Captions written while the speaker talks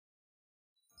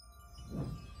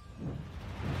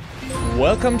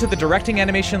Welcome to the Directing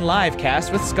Animation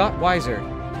Livecast with Scott Weiser.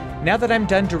 Now that I'm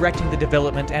done directing the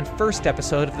development and first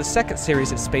episode of the second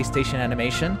series of Space Station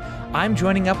Animation, I'm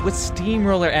joining up with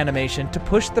Steamroller Animation to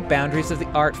push the boundaries of the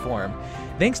art form.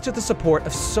 Thanks to the support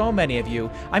of so many of you,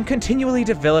 I'm continually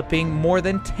developing more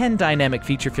than 10 dynamic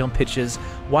feature film pitches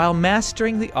while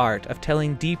mastering the art of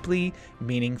telling deeply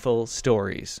meaningful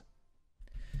stories.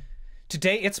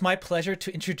 Today, it's my pleasure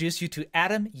to introduce you to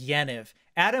Adam Yaniv.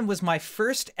 Adam was my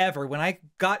first ever, when I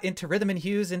got into rhythm and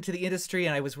hues into the industry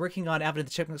and I was working on Alvin and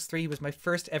the Chipmunks 3, he was my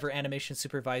first ever animation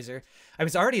supervisor. I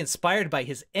was already inspired by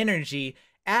his energy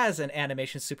as an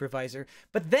animation supervisor,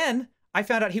 but then I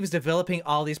found out he was developing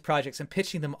all these projects and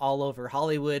pitching them all over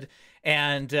Hollywood,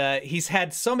 and he's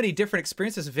had so many different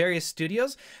experiences with various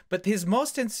studios, but his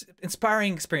most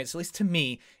inspiring experience, at least to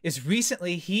me, is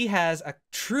recently he has a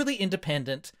truly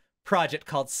independent project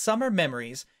called Summer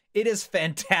Memories. It is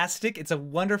fantastic. It's a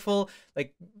wonderful,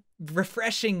 like,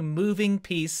 refreshing, moving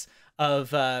piece of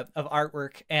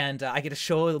artwork, and I get to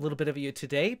show a little bit of you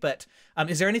today. But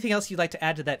is there anything else you'd like to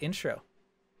add to that intro?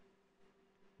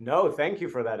 No, thank you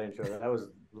for that intro. That was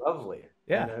lovely.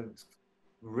 Yeah, and it's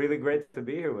really great to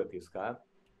be here with you, Scott.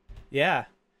 Yeah,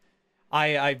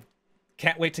 I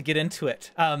can't wait to get into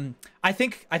it. I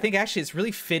think actually it's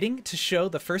really fitting to show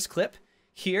the first clip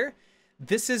here.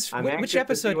 This is which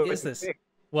episode is this? Picked.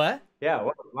 What? Yeah,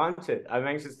 well, launch it. I'm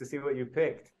anxious to see what you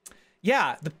picked.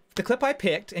 Yeah, the clip I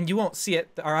picked, and you won't see it,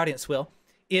 our audience will,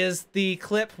 is the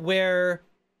clip where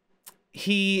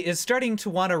he is starting to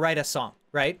want to write a song,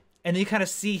 right? And then you kind of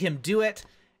see him do it,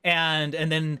 and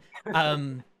then,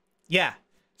 yeah.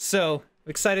 So I'm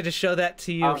excited to show that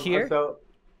to you here. So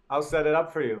I'll set it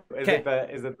up for you. Is it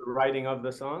the writing of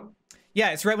the song?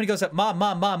 Yeah, it's right when he goes up, mom,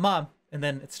 mom, mom, mom, and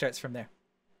then it starts from there.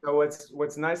 So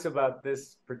what's nice about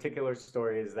this particular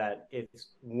story is that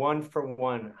it's one for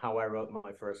one how I wrote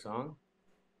my first song.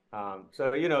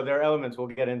 So, you know, there are elements, we'll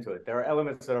get into it. There are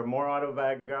elements that are more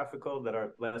autobiographical, that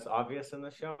are less obvious in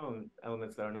the show, and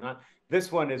elements that are not.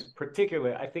 This one is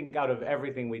particularly, I think, out of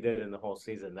everything we did in the whole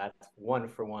season, that's one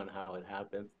for one how it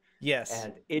happened. Yes.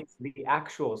 And it's the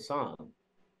actual song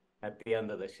at the end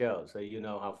of the show. So you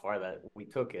know how far that we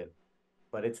took it.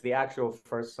 But it's the actual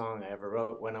first song I ever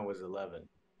wrote when I was 11.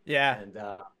 Yeah. And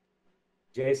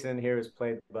Jason here is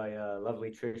played by lovely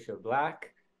Trisha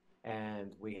Black.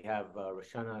 And we have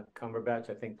Roshana Cumberbatch,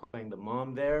 I think, playing the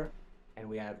mom there. And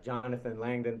we have Jonathan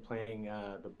Langdon playing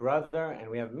the brother. And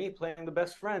we have me playing the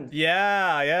best friend.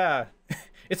 Yeah, yeah.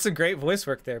 It's some great voice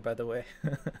work there, by the way.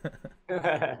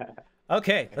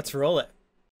 Okay, let's roll it.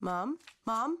 Mom,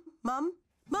 mom, mom,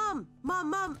 mom, mom, mom,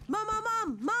 mom, mom, mom,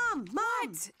 mom, mom.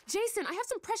 What? Jason, I have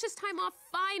some precious time off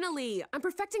finally. I'm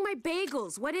perfecting my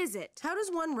bagels. What is it? How does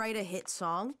one write a hit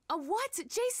song? A what?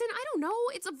 Jason, I don't know.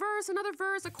 It's a verse, another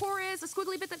verse, a chorus, a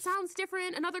squiggly bit that sounds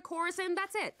different, another chorus, and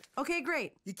that's it. Okay,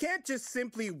 great. You can't just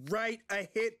simply write a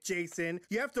hit, Jason.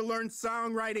 You have to learn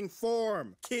songwriting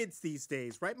form. Kids these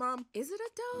days, right, Mom? Is it a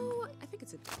dough? I think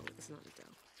it's a dough. It's not a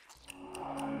dough.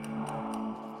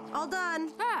 All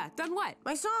done. Ah, done what?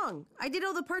 My song. I did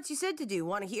all the parts you said to do.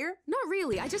 Want to hear? Not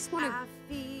really. I just want to... I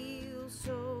feel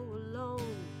so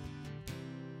alone.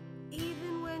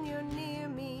 Even when you're near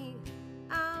me,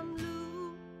 I'm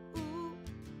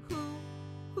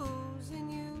losing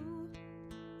you.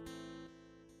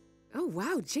 Oh,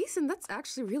 wow. Jason, that's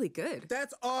actually really good.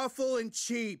 That's awful and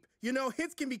cheap. You know,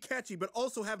 hits can be catchy, but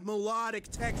also have melodic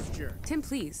texture. Tim,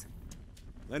 please.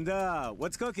 Linda,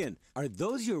 what's cooking? Are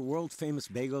those your world-famous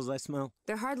bagels I smell?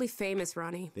 They're hardly famous,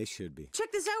 Ronnie. They should be.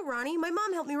 Check this out, Ronnie. My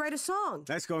mom helped me write a song.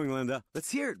 Nice going, Linda.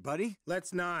 Let's hear it, buddy.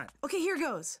 Let's not. Okay, here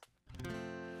goes.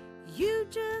 You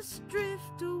just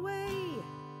drift away.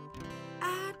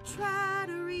 I try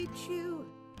to reach you.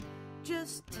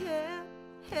 Just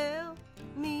tell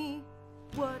me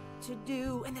what to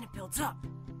do. And then it builds up.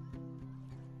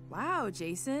 Wow,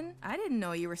 Jason. I didn't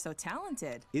know you were so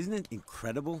talented. Isn't it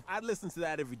incredible? I'd listen to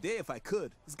that every day if I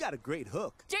could. It's got a great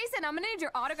hook. Jason, I'm gonna need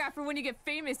your autograph for when you get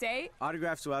famous, eh?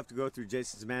 Autographs will have to go through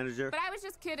Jason's manager. But I was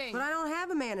just kidding. But I don't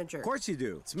have a manager. Of course you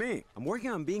do. It's me. I'm working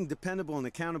on being dependable and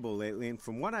accountable lately, and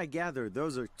from what I gather,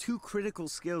 those are two critical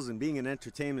skills in being an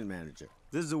entertainment manager.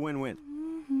 This is a win-win.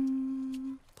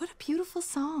 What a beautiful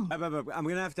song. I'm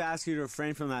gonna have to ask you to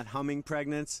refrain from that humming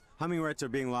pregnance. Humming rights are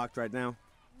being locked right now.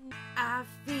 I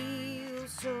feel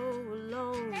so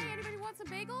alone. Hey, anybody want some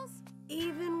bagels?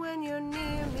 Even when you're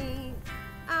near me,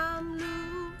 I'm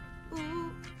losing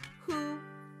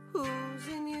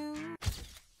you.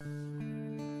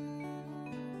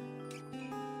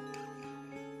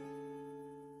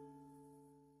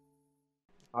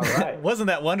 All right. Wasn't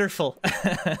that wonderful?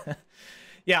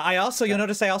 Yeah, you'll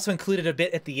notice I also included a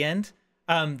bit at the end.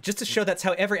 Just to show that's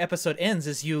how every episode ends,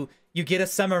 is you get a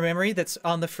summer memory that's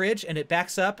on the fridge and it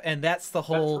backs up, and that's the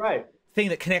whole thing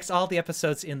that connects all the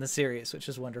episodes in the series, which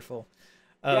is wonderful.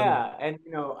 Yeah, and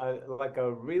like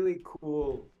a really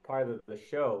cool part of the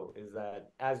show is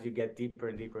that as you get deeper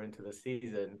and deeper into the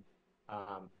season,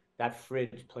 that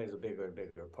fridge plays a bigger and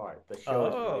bigger part. The show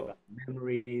is really about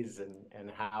memories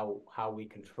and how we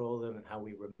control them and how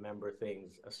we remember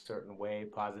things a certain way,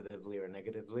 positively or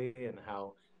negatively, and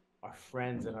how our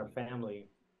friends and our family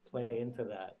play into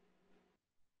that.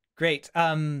 Great.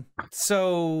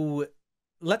 So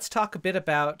let's talk a bit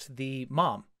about the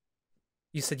mom.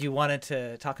 You said you wanted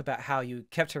to talk about how you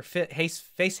kept her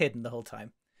face hidden the whole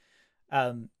time.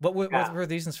 What were the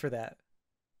reasons for that?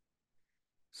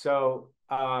 So,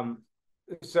 I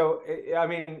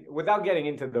mean, without getting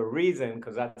into the reason,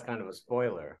 because that's kind of a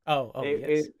spoiler.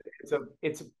 Yes.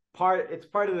 It's part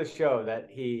of the show that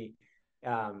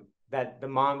that the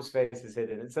mom's face is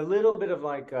hidden. It's a little bit of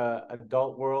like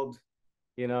adult world,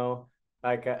 you know,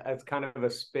 like it's kind of a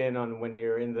spin on when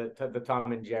you're in the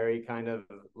Tom and Jerry kind of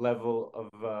level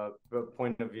of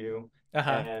point of view,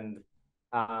 and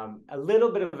a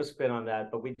little bit of a spin on that,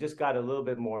 but we just got a little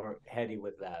bit more heady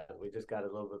with that. We just got a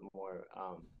little bit more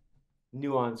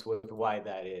nuance with why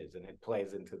that is, and it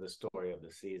plays into the story of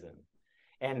the season.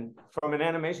 And from an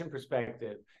animation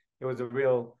perspective, it was a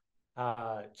real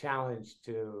challenge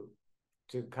to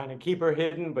kind of keep her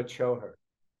hidden but show her.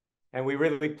 And we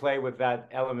really play with that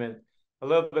element a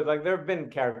little bit. Like there have been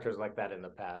characters like that in the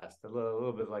past, a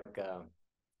little bit like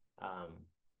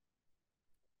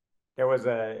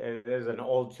there's an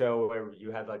old show where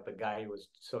you had like the guy who was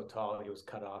so tall he was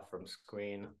cut off from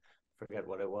screen. Forget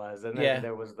what it was. And then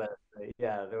there was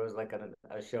there was like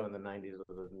a show in the 90s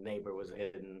where the neighbor was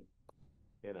hidden,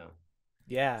 you know.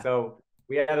 Yeah. So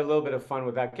we had a little bit of fun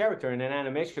with that character, and in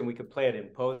animation we could play it in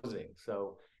posing.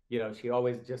 So, you know, she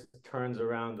always just turns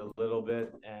around a little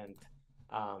bit, and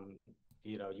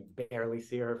you know, you barely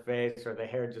see her face, or the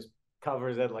hair just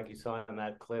covers it like you saw in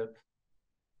that clip.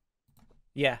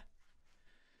 Yeah.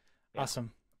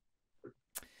 Awesome.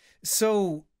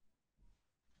 So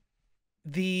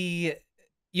you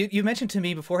mentioned to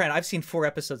me beforehand, I've seen 4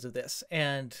 episodes of this,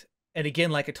 and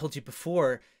again, like I told you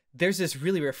before, there's this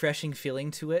really refreshing feeling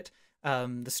to it.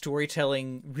 The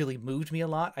storytelling really moved me a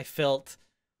lot. I felt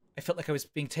like I was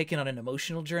being taken on an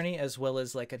emotional journey, as well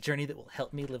as like a journey that will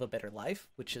help me live a better life,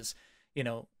 which is, you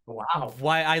know,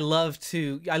 why I love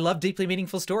deeply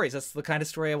meaningful stories. That's the kind of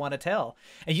story I want to tell.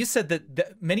 And you said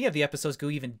that many of the episodes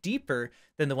go even deeper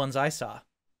than the ones I saw.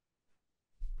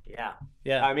 Yeah.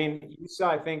 I mean, you saw,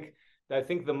 I think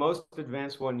the most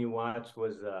advanced one you watched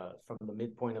was from the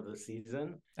midpoint of the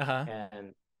season.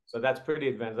 And so that's pretty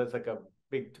advanced. That's like a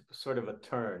big sort of a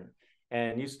turn.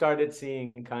 And you started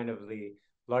seeing kind of the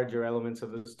larger elements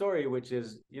of the story, which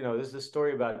is, you know, this is a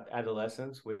story about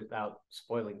adolescence without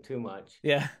spoiling too much.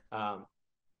 Yeah.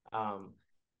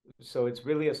 So it's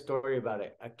really a story about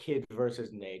a kid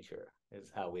versus nature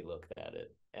is how we looked at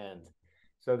it. And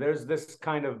so there's this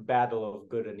kind of battle of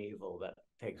good and evil that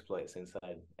takes place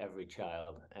inside every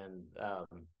child. And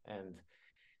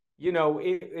you know,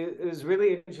 it is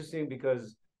really interesting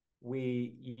because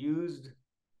we used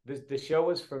the show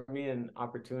was for me an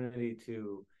opportunity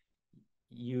to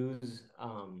use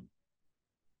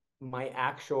my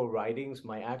actual writings,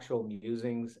 my actual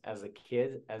musings as a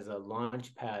kid, as a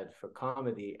launch pad for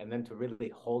comedy, and then to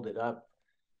really hold it up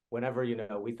whenever, you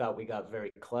know, we thought we got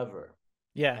very clever.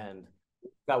 And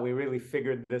thought we really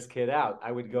figured this kid out.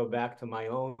 I would go back to my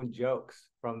own jokes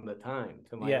from the time,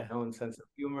 to my own sense of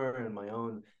humor and my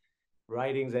own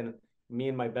writings. And me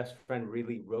and my best friend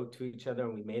really wrote to each other,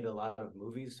 and we made a lot of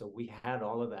movies. So we had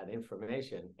all of that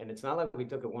information. And it's not like we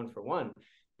took it one for one,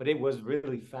 but it was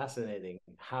really fascinating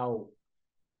how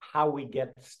we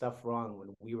get stuff wrong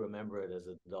when we remember it as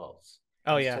adults.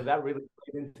 So that really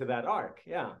played into that arc.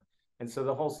 And so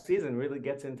the whole season really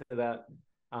gets into that.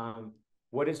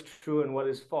 What is true and what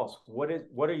is false? What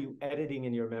are you editing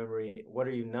in your memory? What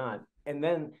are you not? And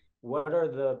then what are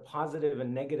the positive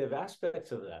and negative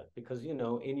aspects of that? Because, you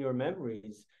know, in your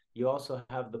memories, you also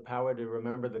have the power to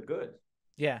remember the good.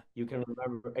 You can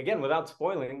remember, again, without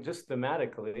spoiling, just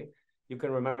thematically, you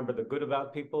can remember the good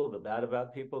about people, the bad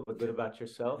about people, the good about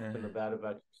yourself, and the bad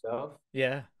about yourself.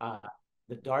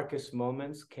 The darkest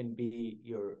moments can be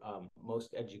your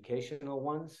most educational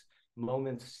ones.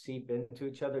 Moments seep into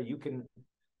each other. You can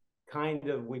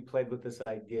we played with this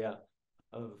idea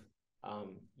of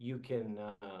you can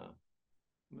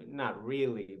not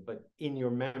really, but in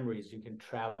your memories you can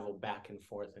travel back and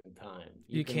forth in time.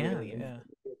 You can really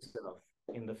yourself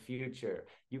in the future.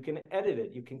 You can edit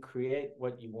it, you can create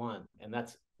what you want, and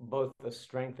that's both a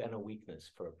strength and a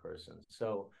weakness for a person.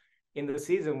 So in the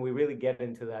season, we really get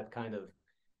into that kind of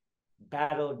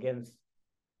battle against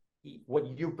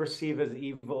what you perceive as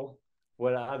evil,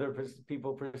 what other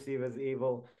people perceive as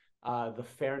evil, the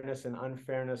fairness and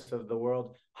unfairness of the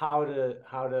world. How to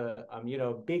you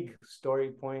know, big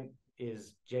story point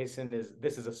is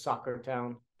this is a soccer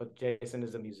town, but Jason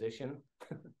is a musician.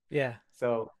 Yeah.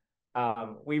 So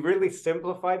we really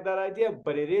simplified that idea,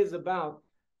 but it is about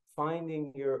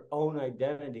finding your own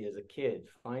identity as a kid,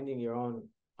 finding your own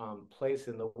place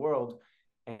in the world,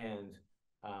 and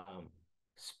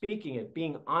speaking it,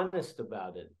 being honest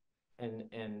about it,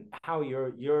 and how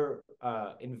your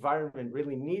environment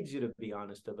really needs you to be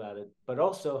honest about it, but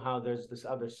also how there's this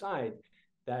other side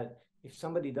that if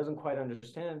somebody doesn't quite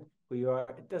understand who you are,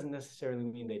 it doesn't necessarily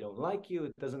mean they don't like you.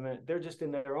 It doesn't mean they're just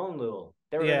in their own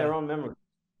in their own memory.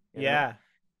 Yeah.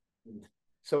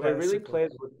 So it really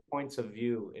plays with points of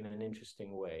view in an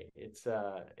interesting way. It's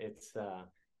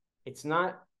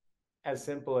not as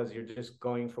simple as you're just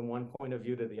going from one point of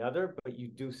view to the other, but you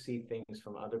do see things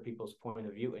from other people's point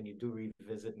of view, and you do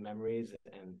revisit memories.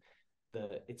 And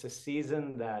it's a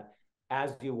season that,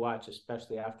 as you watch,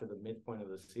 especially after the midpoint of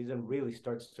the season, really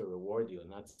starts to reward you,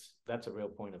 and that's a real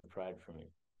point of pride for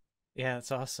me. Yeah,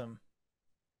 that's awesome.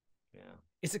 Yeah.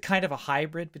 Is it kind of a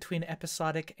hybrid between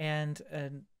episodic and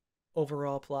an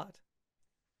overall plot?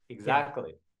 Exactly.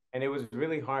 Yeah. And it was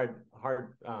really hard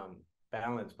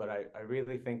balance, but I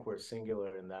really think we're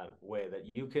singular in that way, that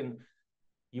you can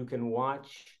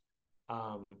watch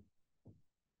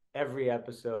every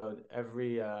episode,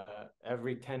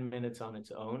 every 10 minutes on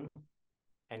its own,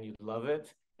 and you love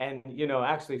it. And you know,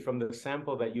 actually from the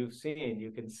sample that you've seen,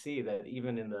 you can see that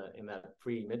even in that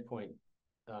pre-midpoint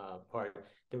part,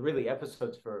 they're really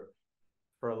episodes for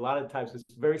a lot of types. It's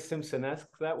very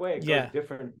Simpson-esque that way. It goes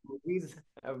different movies,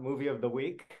 a movie of the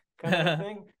week kind of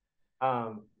thing.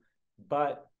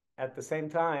 But at the same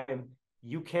time,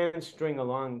 you can string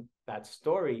along that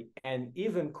story. And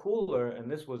even cooler, and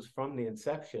this was from the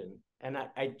inception, and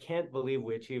I can't believe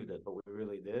we achieved it, but we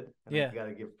really did. And I got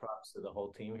to give props to the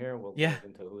whole team here. We'll get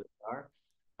into who they are.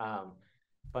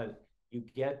 But you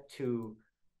get to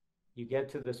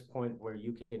this point where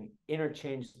you can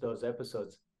interchange those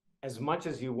episodes as much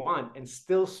as you want and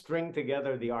still string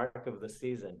together the arc of the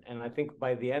season. And I think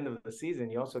by the end of the season,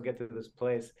 you also get to this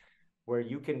place where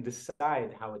you can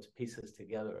decide how it pieces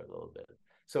together a little bit.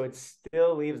 So it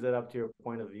still leaves it up to your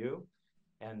point of view.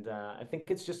 And I think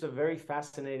it's just a very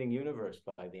fascinating universe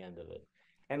by the end of it.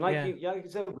 And like you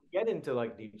said, we get into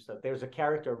like deep stuff. There's a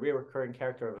reoccurring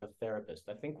character of a therapist.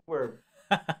 I think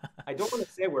I don't want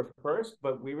to say we're first,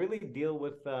 but we really deal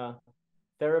with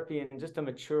therapy in just a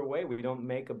mature way. We don't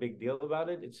make a big deal about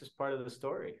it. It's just part of the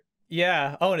story.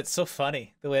 Yeah. Oh, and it's so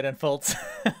funny the way it unfolds.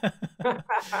 That's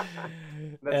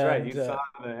right. You saw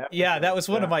the episode. Yeah, that was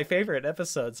one of my favorite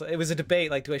episodes. It was a debate,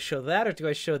 like, do I show that or do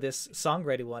I show this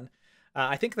songwriting one?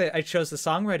 I think that I chose the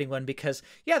songwriting one because,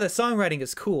 the songwriting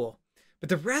is cool, but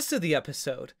the rest of the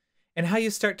episode and how you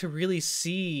start to really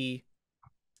see...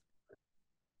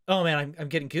 Oh, man, I'm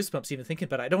getting goosebumps even thinking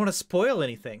about it. I don't want to spoil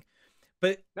anything.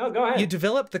 But no, go ahead. You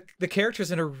develop the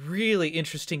characters in a really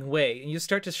interesting way, and you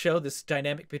start to show this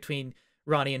dynamic between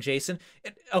Ronnie and Jason.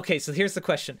 Okay, so here's the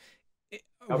question.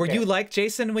 Okay. Were you like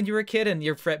Jason when you were a kid and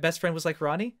your best friend was like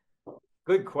Ronnie?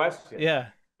 Good question. Yeah.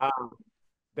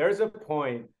 There's a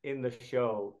point in the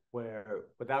show where,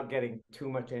 without getting too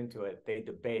much into it, they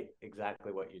debate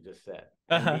exactly what you just said.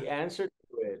 And the answer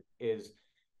to it is,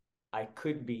 I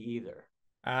could be either.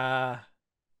 And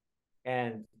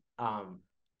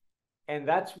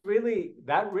that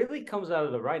really comes out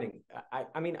of the writing.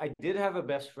 I mean, I did have a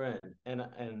best friend,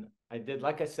 and I did,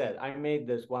 like I said, I made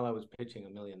this while I was pitching a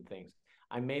million things.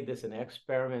 I made this an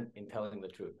experiment in telling the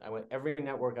truth. I went every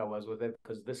network I was with it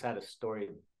because this had a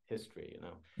storied history, you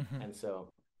know. Mm-hmm. And so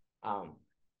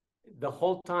the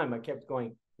whole time I kept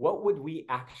going, what would we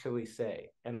actually say?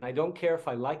 And I don't care if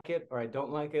I like it or I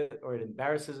don't like it, or it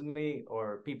embarrasses me,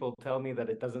 or people tell me that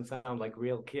it doesn't sound like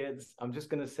real kids. I'm just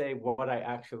going to say what I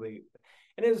actually,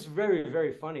 and it's very,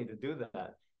 very funny to do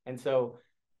that. And so,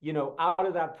 you know, out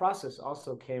of that process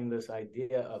also came this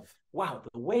idea of, wow,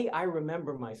 the way I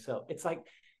remember myself, it's like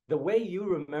the way you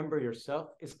remember yourself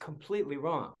is completely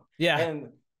wrong. Yeah.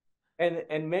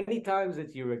 And many times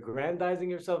it's you're aggrandizing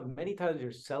yourself. Many times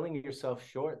you're selling yourself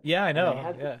short. Yeah, I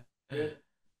know.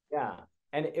 Yeah.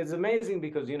 And it's amazing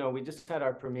because, you know, we just had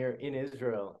our premiere in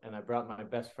Israel, and I brought my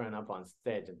best friend up on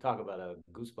stage, and talk about a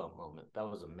goosebump moment. That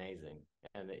was amazing.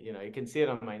 And, you know, you can see it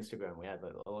on my Instagram. We had a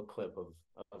little clip of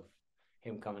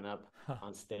him coming up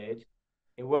on stage.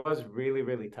 it was really,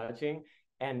 really touching.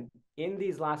 And in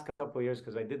these last couple of years,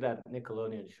 because I did that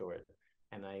Nickelodeon short,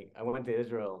 and I went to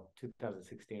Israel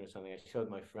 2016 or something. I showed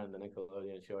my friend the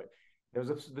Nickelodeon short. There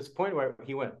was this point where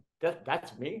he went,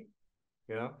 "That's me,"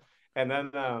 you know. And then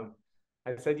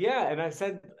I said, "Yeah," and I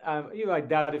said, I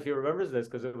doubt if he remembers this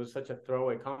because it was such a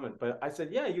throwaway comment. But I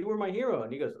said, "Yeah, you were my hero,"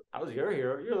 and he goes, "I was your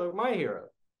hero. You're like my hero."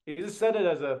 He just said it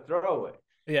as a throwaway.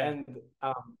 Yeah. And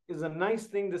it's a nice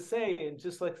thing to say, and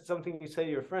just like something you say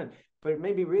to your friend. But it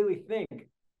made me really think.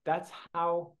 That's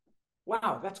how.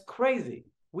 Wow, that's crazy.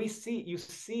 You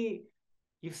see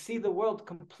the world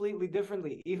completely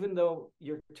differently, even though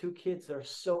your two kids are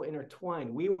so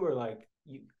intertwined. We were like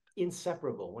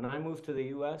inseparable. When I moved to the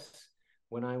US,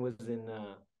 when I was in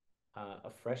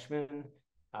a freshman,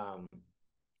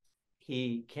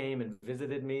 he came and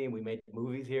visited me. We made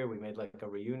movies here. We made like a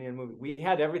reunion movie. We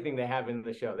had everything they have in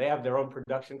the show. They have their own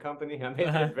production company. I made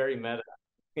it very meta.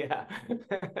 Yeah.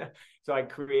 So I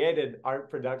created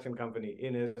art production company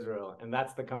in Israel, and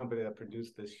that's the company that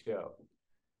produced this show.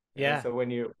 Yeah. And so when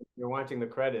you're watching the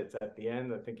credits at the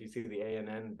end, I think you see the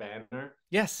A&N banner.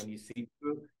 Yes. And you see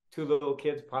two little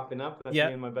kids popping up. That's me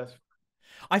and my best friend.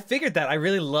 I figured that. I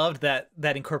really loved that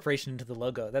incorporation into the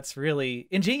logo. That's really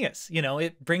ingenious. You know,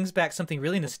 it brings back something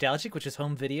really nostalgic, which is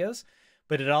home videos,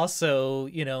 but it also,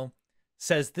 you know,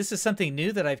 says this is something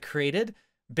new that I've created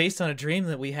based on a dream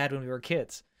that we had when we were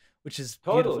kids, which is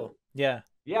beautiful. Yeah.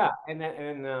 Yeah, and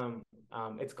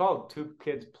it's called Two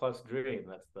Kids Plus Dream.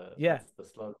 That's the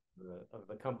slogan of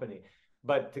the company.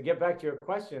 But to get back to your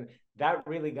question, that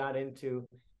really got into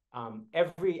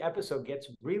every episode gets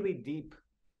really deep.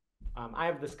 I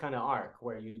have this kind of arc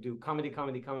where you do comedy,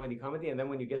 and then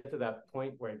when you get to that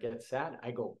point where it gets sad,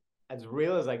 I go as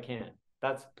real as I can.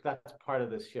 That's part of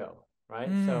this show, right?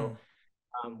 So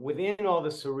within all the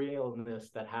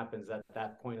surrealness that happens at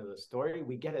that point of the story,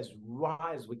 we get as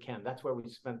raw as we can. That's where we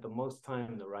spent the most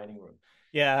time in the writing room.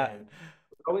 Yeah. And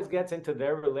it always gets into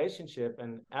their relationship,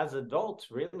 and as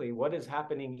adults, really, what is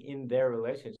happening in their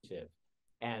relationship.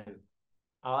 And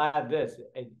I'll add this,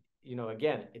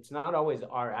 again, it's not always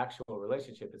our actual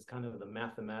relationship. It's kind of the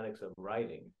mathematics of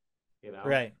writing,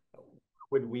 Right.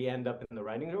 Would we end up in the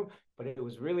writing room? But it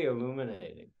was really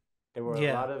illuminating. There were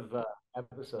a lot of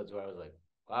episodes where I was like,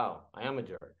 wow, I am a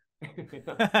jerk.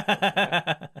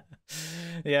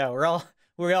 Yeah,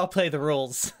 we all play the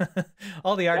roles.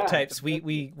 All the archetypes,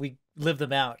 we live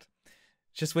them out.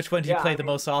 Just which one do you play the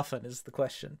most often is the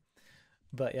question.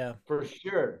 But yeah. For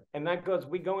sure. And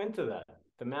we go into that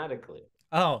thematically.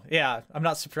 Oh, yeah. I'm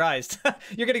not surprised.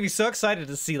 You're going to be so excited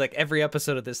to see like every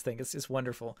episode of this thing. It's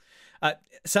wonderful.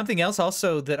 Something else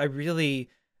also that I really,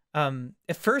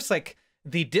 at first, like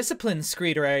the discipline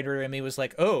screenwriter in me was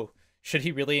like, oh, should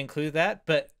he really include that?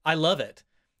 But I love it.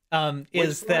 That's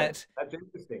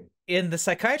interesting. In the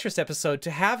psychiatrist episode,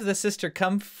 to have the sister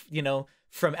come,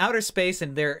 from outer space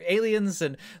and they're aliens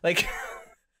and like,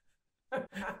 and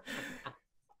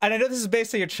I know this is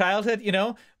based on your childhood,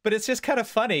 but it's just kind of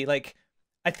funny. Like,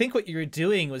 I think what you were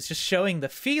doing was just showing the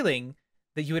feeling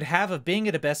that you would have of being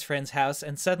at a best friend's house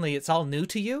and suddenly it's all new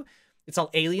to you. It's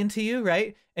all alien to you,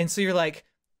 right? And so you're like,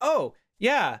 oh,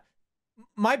 yeah,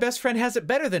 my best friend has it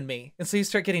better than me. And so you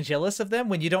start getting jealous of them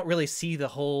when you don't really see the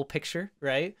whole picture,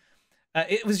 right?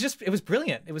 It was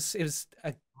brilliant. It was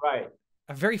a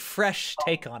very fresh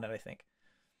take on it, I think.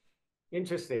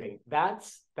 Interesting. That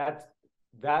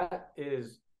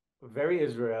is very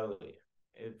Israeli,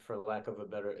 for lack of a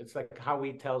better. It's like how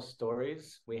we tell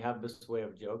stories. We have this way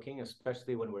of joking,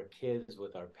 especially when we're kids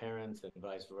with our parents and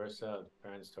vice versa,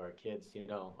 parents to our kids.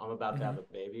 I'm about to have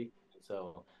a baby,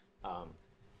 so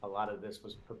a lot of this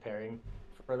was preparing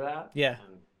for that. Yeah.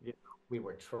 And we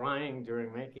were trying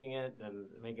during making it and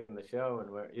making the show,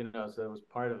 and so it was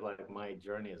part of like my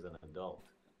journey as an adult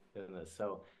in this.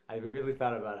 So I really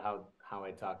thought about how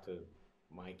I talk to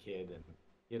my kid,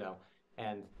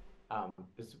 and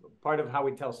it's part of how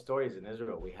we tell stories in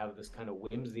Israel. We have this kind of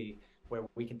whimsy where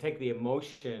we can take the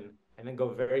emotion and then go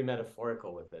very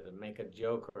metaphorical with it and make a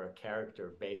joke or a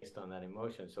character based on that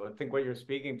emotion. So I think what you're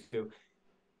speaking to,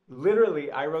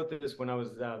 literally, I wrote this when I was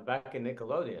back in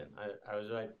Nickelodeon. I was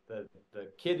like the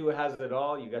kid who has it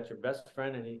all. You got your best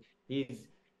friend, and he's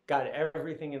got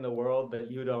everything in the world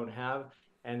that you don't have.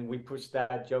 And we pushed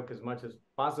that joke as much as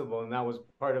possible, and that was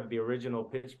part of the original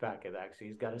pitch packet. Actually,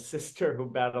 he's got a sister who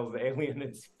battles the alien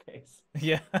in space.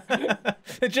 Yeah,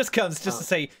 it just comes to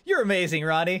say you're amazing,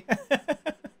 Ronnie.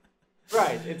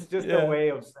 Right, it's just a way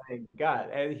of saying God,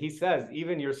 and he says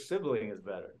even your sibling is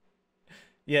better.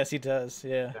 Yes, he does.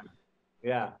 Yeah.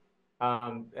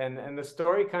 And the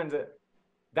story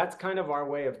that's kind of our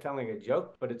way of telling a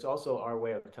joke, but it's also our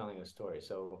way of telling a story.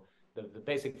 So the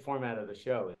basic format of the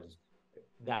show is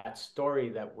that story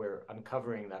that we're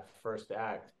uncovering, that first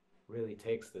act, really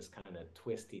takes this kind of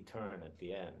twisty turn at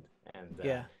the end,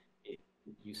 and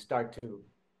you start to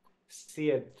see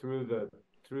it through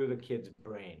the kid's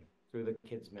brain, through the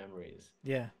kid's memories.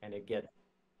 Yeah. And it gets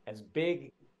as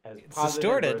big as it's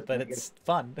positive distorted, but it's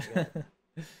fun.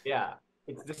 Yeah.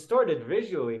 It's distorted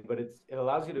visually, but it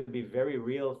allows you to be very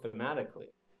real thematically.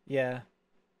 Yeah.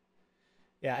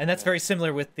 Yeah, and that's very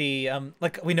similar with the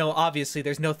like we know obviously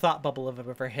there's no thought bubble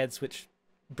above our heads which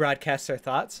broadcasts our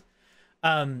thoughts.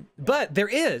 But there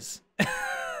is.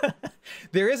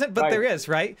 There isn't, but there is,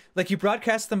 right? Like you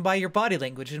broadcast them by your body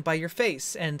language and by your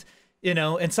face, and you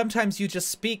know, and sometimes you just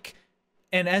speak,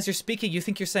 and as you're speaking you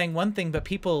think you're saying one thing, but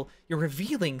you're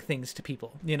revealing things to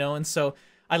people, you know. And so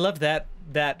I love that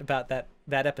about that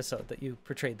episode that you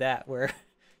portrayed, that where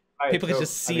people can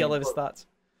just see all of his thoughts.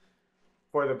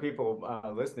 For the people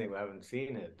listening who haven't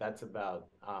seen it, that's about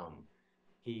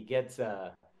he gets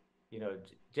you know,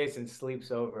 Jason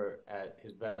sleeps over at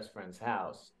his best friend's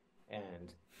house,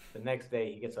 and the next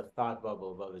day he gets a thought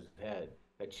bubble above his head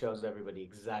that shows everybody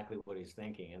exactly what he's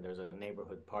thinking, and there's a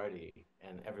neighborhood party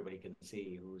and everybody can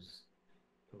see who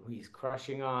he's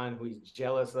crushing on, who he's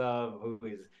jealous of,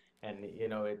 and you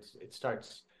know, it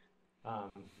starts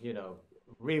you know,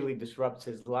 really disrupts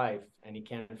his life, and he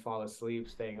can't fall asleep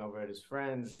staying over at his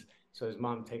friends. So his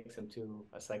mom takes him to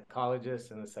a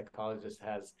psychologist, and the psychologist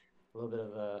has a little bit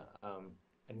of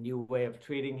a new way of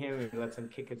treating him. He lets him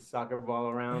kick his soccer ball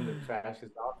around and trash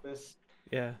his office.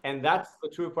 Yeah. And that's the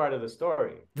true part of the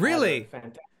story. Really?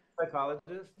 Fantastic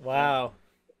psychologist. Wow.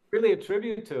 Really a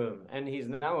tribute to him. And he's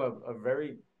now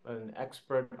an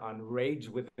expert on rage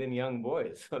within young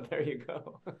boys. So there you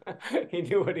go. He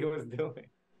knew what he was doing.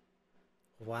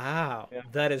 Wow. Yeah.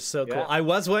 That is so cool. I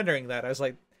was wondering that. I was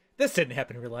like, this didn't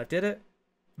happen in real life, did it?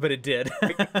 But it did.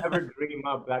 We could never dream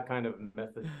up that kind of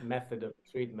method of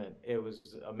treatment. It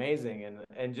was amazing.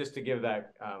 And just to give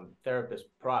that therapist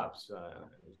props,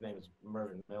 his name is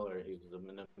Mervyn Miller. He was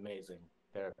an amazing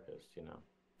therapist, you know.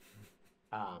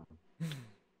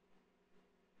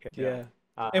 Yeah.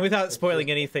 And without spoiling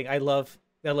anything, I love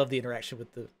the interaction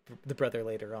with the brother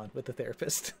later on with the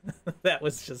therapist. That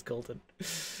was just golden.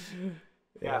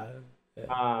 Yeah.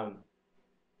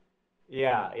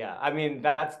 Yeah. I mean,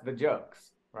 that's the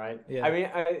jokes, right? Yeah. I mean,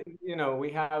 you know, we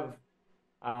have,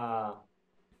 I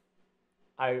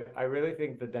really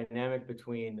think the dynamic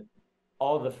between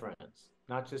all the friends,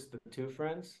 not just the two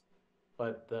friends,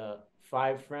 but the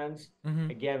 5 friends,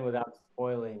 again, without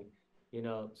spoiling, you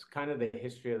know, it's kind of the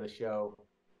history of the show,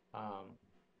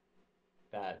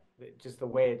 that just the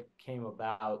way it came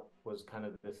about was kind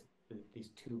of these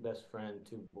 2 best friend,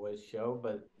 2 boys show,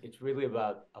 but it's really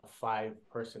about a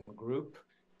 5-person group,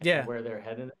 and where they're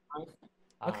headed in life.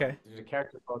 Okay. There's a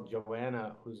character called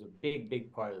Joanna who's a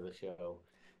big part of the show.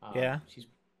 She's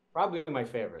probably my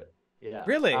favorite. Yeah.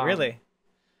 Really? Really?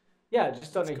 Yeah,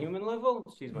 just on a human level,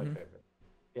 she's my favorite.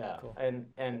 Yeah. Cool.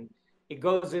 And it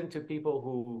goes into people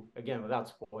who, again, without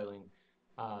spoiling,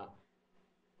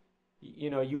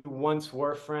 you know, you once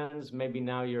were friends, maybe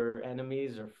now you're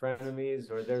enemies or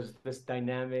frenemies, or there's this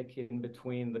dynamic in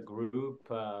between the group,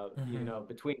 you know,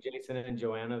 between Jason and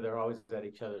Joanna, they're always at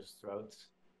each other's throats.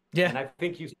 Yeah. And I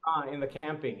think you saw in the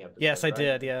camping episode. Yes, I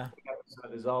did, yeah. The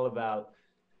episode is all about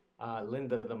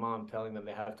Linda, the mom, telling them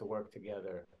they have to work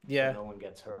together so no one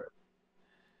gets hurt.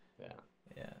 Yeah.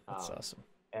 Yeah, that's awesome.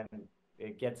 And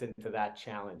it gets into that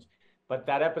challenge. But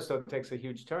that episode takes a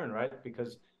huge turn, right?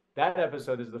 Because that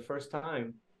episode is the first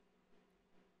time,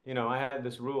 you know, I had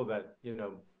this rule that, you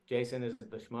know, Jason is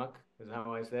the schmuck, is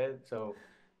how I said. So,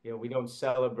 you know, we don't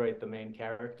celebrate the main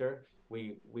character.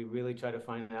 We really try to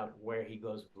find out where he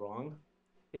goes wrong.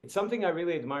 It's something I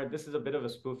really admired. This is a bit of a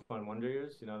spoof on Wonder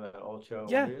Years, you know, that old show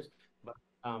Wonder Years.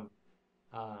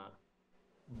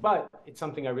 But it's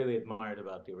something I really admired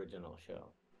about the original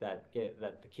show, that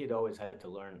the kid always had to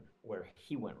learn where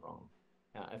he went wrong.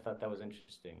 I thought that was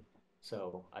interesting.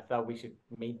 So I thought we should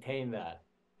maintain that.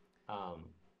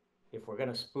 If we're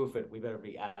gonna spoof it, we better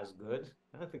be as good.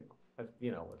 I think,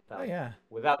 you know,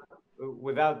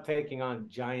 without taking on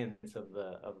giants of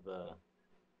the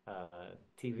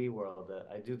TV world,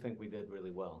 I do think we did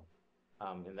really well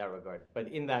in that regard. But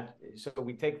in that, so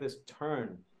we take this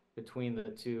turn between the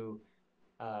 2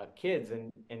 kids,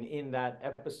 and in that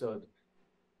episode,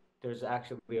 there's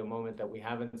actually a moment that we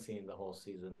haven't seen the whole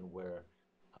season where.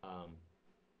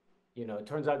 You know, it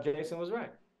turns out Jason was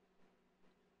right.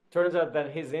 Turns out that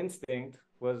his instinct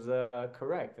was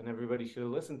correct, and everybody should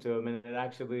have listened to him, and it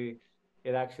actually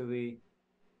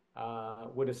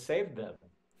would have saved them.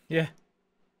 Yeah.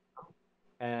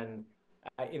 And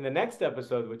in the next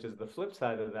episode, which is the flip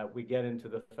side of that, we get into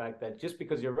the fact that just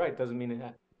because you're right doesn't mean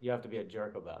you have to be a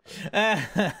jerk about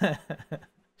it.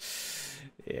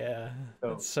 Yeah,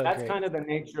 So so that's great. kind of the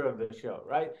nature of the show,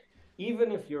 right?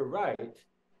 Even if you're right,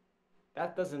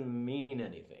 that doesn't mean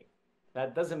anything.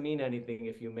 That doesn't mean anything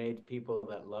if you made people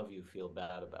that love you feel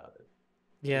bad about it.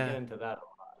 Yeah, We get into that a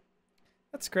lot.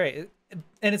 that's great,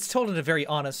 and it's told in a very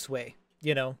honest way,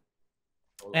 you know.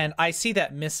 And I see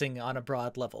that missing on a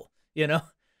broad level, you know,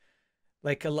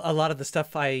 like a lot of the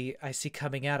stuff I see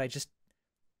coming out, I just,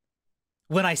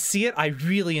 when I see it, I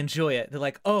really enjoy it. They're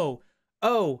like, oh,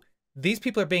 these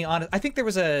people are being honest. I think there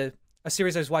was a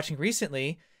series I was watching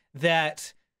recently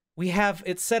that we have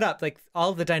it set up, like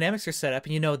all the dynamics are set up,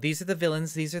 and you know, these are the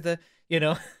villains, these are the, you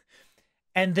know,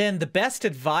 and then the best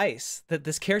advice that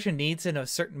this character needs in a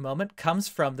certain moment comes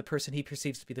from the person he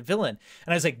perceives to be the villain.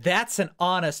 And I was like, that's an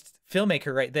honest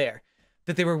filmmaker right there,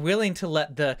 that they were willing to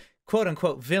let the quote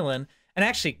unquote villain, and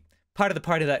actually part of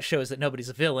that show is that nobody's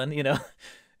a villain, you know.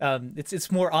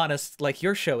 It's more honest like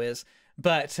your show is,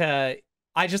 but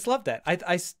I just love that.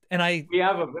 We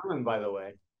have a villain, by the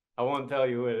way. I won't tell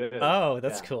you who it is. Oh,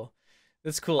 that's cool.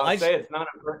 That's cool. I'll say it's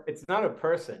not a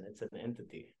person, it's an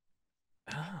entity.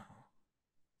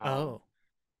 But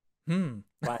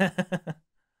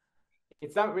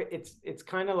it's not. It's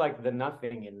kind of like the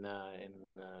nothing in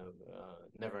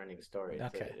Never Ending Story.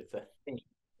 It's a thing.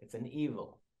 It's an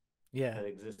evil. Yeah. That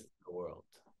exists in the world.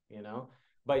 You know.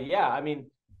 But yeah, I mean,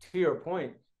 to your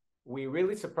point, we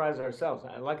really surprise ourselves.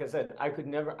 Like I said, I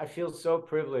feel so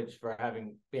privileged for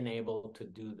having been able to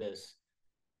do this.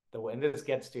 And this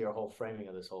gets to your whole framing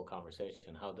of this whole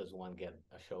conversation. How does one get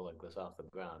a show like this off the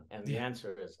ground? And the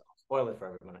answer is, I'll spoil it for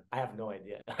everyone, I have no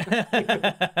idea.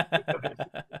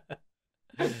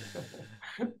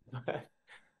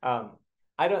 But,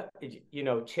 I don't, you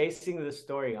know, chasing the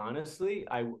story, honestly,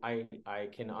 I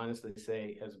can honestly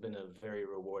say has been a very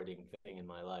rewarding thing in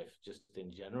my life, just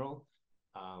in general.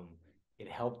 It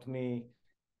helped me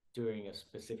during a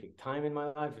specific time in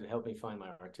my life. It helped me find my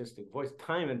artistic voice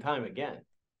time and time again.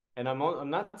 And I'm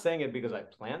not saying it because I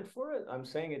planned for it. I'm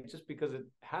saying it just because it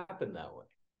happened that way,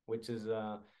 which is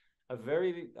a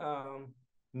very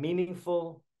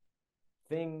meaningful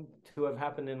thing to have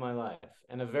happened in my life,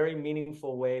 and a very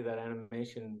meaningful way that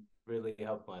animation really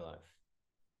helped my life.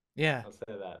 Yeah. I'll say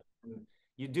that.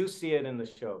 You do see it in the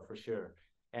show for sure.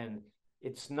 And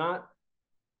it's not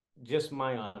just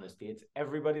my honesty, it's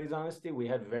everybody's honesty. We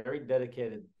had very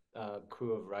dedicated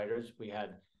crew of writers. We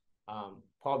had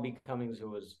Paul B. Cummings, who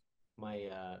was my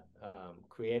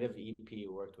creative EP,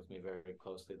 who worked with me very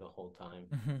closely the whole time.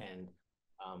 And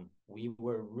we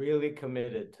were really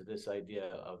committed to this idea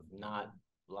of not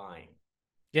lying.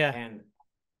 Yeah. And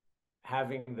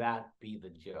having that be the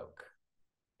joke.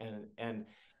 And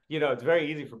you know, it's very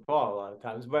easy for Paul a lot of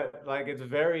times, but like it's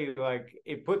very like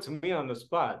it puts me on the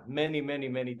spot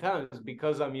many times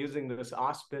because I'm using this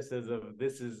auspices of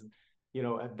this is, you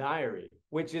know, a diary,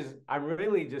 which is I'm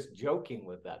really just joking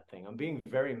with that thing. I'm being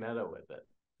very meta with it.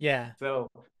 Yeah. So,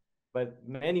 but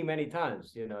many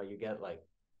times, you know, you get like,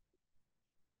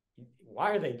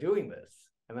 why are they doing this?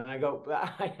 And then I go,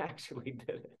 I actually did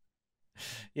it.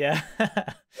 Yeah.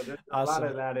 So there's a Awesome. lot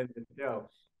of that in the show.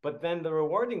 But then the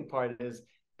rewarding part is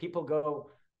people go,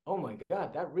 oh my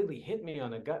God, that really hit me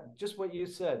on the gut. Just what you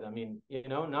said. I mean, you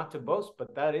know, not to boast,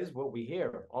 but that is what we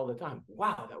hear all the time.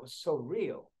 Wow, that was so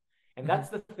real. And that's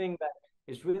the thing that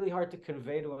is really hard to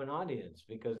convey to an audience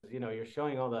because, you know, you're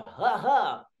showing all the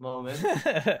ha-ha moments.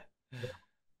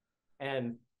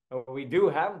 And we do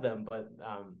have them,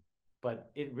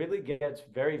 but it really gets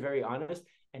very honest.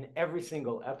 And every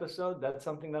single episode, that's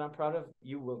something that I'm proud of.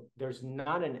 There's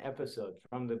not an episode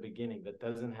from the beginning that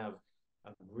doesn't have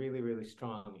a really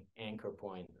strong anchor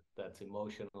point that's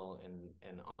emotional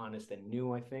and honest and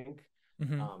new, I think.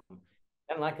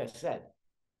 And like I said,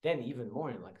 then even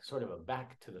more in like sort of a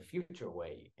Back to the Future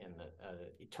way, in the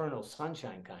Eternal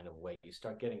Sunshine kind of way, you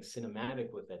start getting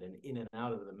cinematic with it and in and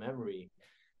out of the memory,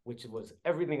 which was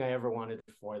everything I ever wanted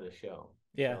for the show.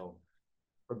 Yeah. So,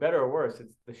 for better or worse,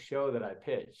 it's the show that I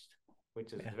pitched,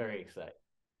 which is very exciting.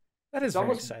 That is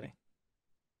very exciting.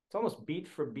 It's almost beat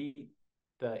for beat,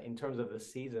 in terms of the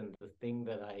season, the thing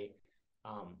that I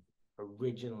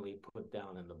originally put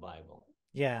down in the Bible.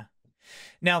 Yeah.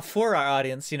 Now, for our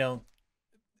audience, you know,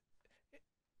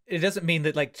 it doesn't mean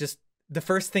that like just the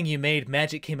first thing you made,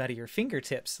 magic came out of your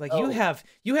fingertips. Like you have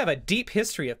a deep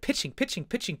history of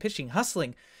pitching,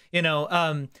 hustling. You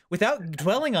know, without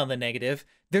dwelling on the negative,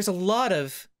 there's a lot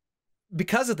of,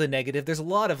 because of the negative, there's a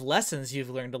lot of lessons you've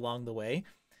learned along the way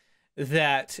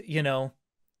that, you know,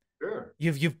 Sure.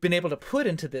 you've been able to put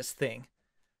into this thing.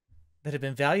 that have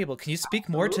been valuable. Can you speak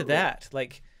more to that?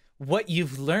 Like what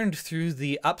you've learned through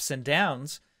the ups and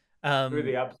downs. Through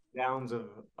the ups and downs of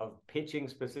pitching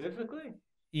specifically?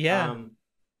 Yeah.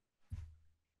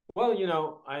 Well, you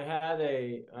know, I had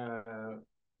a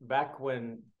back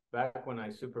when I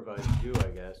supervised you, I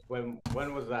guess. When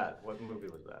was that? What movie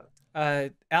was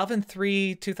that? Alvin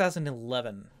 3,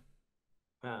 2011.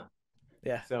 Huh.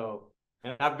 Yeah. So,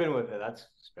 and I've been with it. That's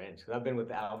strange because I've been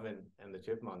with Alvin and the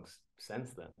Chipmunks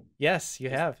since then. Yes, you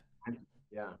have.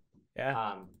 Yeah.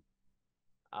 Yeah.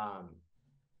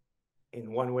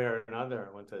 In one way or another,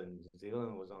 I went to New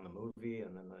Zealand, was on the movie,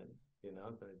 and then I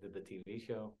did the TV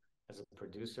show as a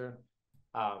producer.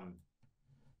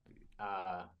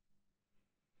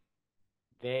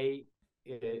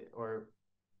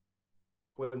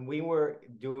 When we were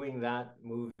doing that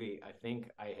movie, I think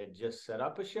I had just set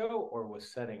up a show or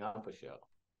was setting up a show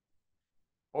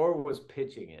or was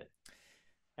pitching it.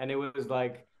 And it was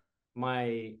like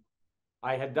I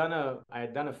had done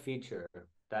a feature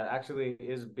that actually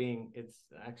is being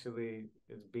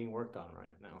worked on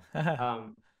right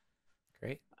now.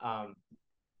 Great.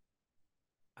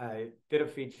 I did a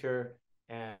feature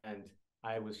and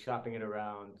I was shopping it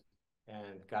around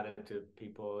and got it to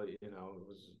people. You know,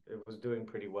 it was doing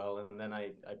pretty well. And then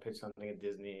I pitched something at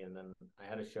Disney, and then I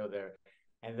had a show there.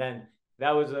 And then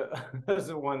that was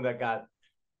the one that got,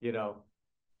 you know,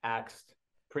 axed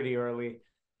pretty early.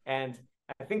 And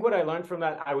I think what I learned from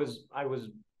that, I was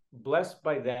blessed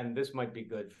by then. This might be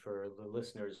good for the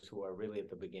listeners who are really at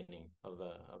the beginning of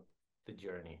the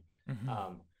journey.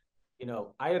 Mm-hmm. You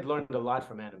know, I had learned a lot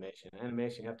from animation.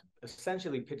 Animation, you have to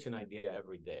essentially pitch an idea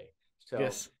every day. So,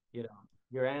 yes. You know,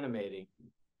 you're animating.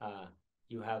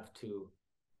 You have to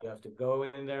go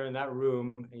in there in that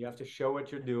room, and you have to show what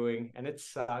you're doing, and it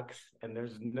sucks, and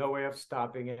there's no way of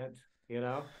stopping it. You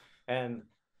know, and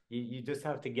you just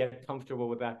have to get comfortable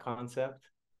with that concept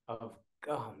of,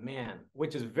 oh man,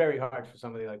 which is very hard for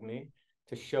somebody like me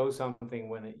to show something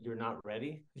when you're not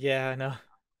ready. Yeah, I know.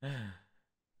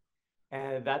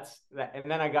 And that's that.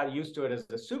 And then I got used to it as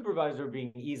a supervisor,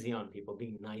 being easy on people,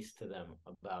 being nice to them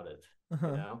about it,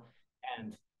 you know?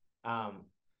 And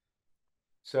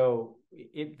so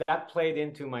that played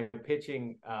into my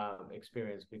pitching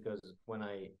experience, because when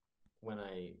I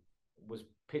was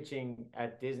pitching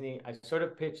at Disney, I sort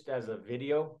of pitched as a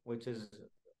video, which is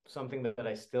something that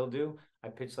I still do. I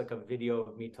pitch like a video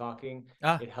of me talking.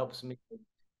 It helps me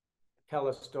tell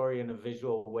a story in a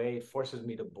visual way. It forces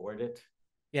me to board it.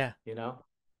 Yeah. You know,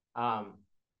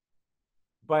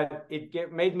 but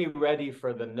it made me ready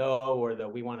for the no, or the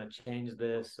we want to change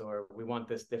this, or we want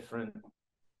this different.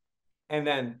 And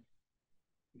then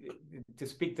to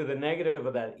speak to the negative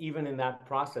of that, even in that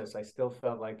process, I still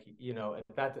felt like, you know,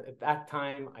 at that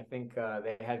time, I think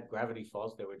they had Gravity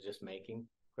Falls. They were just making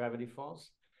Gravity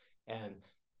Falls, and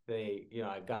they, you know,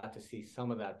 I got to see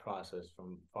some of that process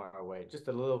from far away, just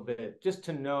a little bit, just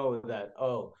to know that,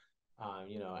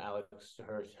 you know, Alex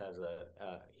Hirsch has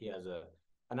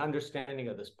an understanding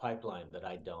of this pipeline that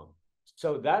I don't.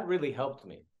 So that really helped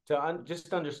me to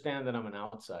just understand that I'm an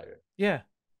outsider. Yeah.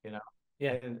 You know?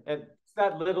 Yeah. And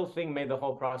that little thing made the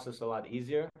whole process a lot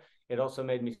easier. It also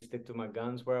made me stick to my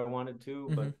guns where I wanted to,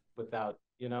 but without,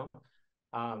 you know.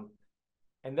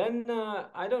 And then,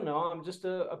 I don't know, I'm just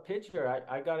a pitcher.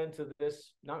 I got into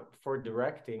this, not for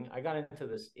directing, I got into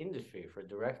this industry for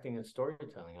directing and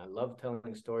storytelling. I love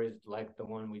telling stories like the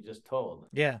one we just told.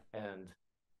 Yeah. And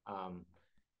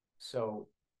so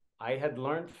I had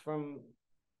learned from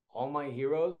all my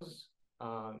heroes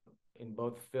in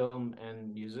both film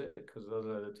and music, because those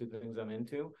are the two things I'm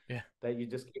into, that you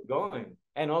just keep going.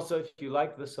 And also, if you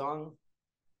like the song,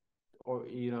 or,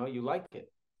 you know, you like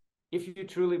it. If you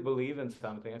truly believe in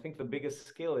something, I think the biggest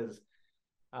skill is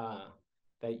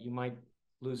that you might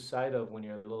lose sight of when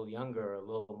you're a little younger or a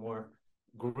little more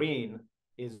green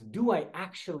is, do I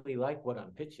actually like what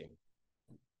I'm pitching?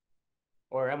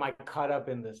 Or am I caught up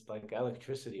in this like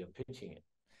electricity of pitching it?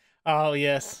 Oh,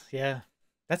 yes. Yeah.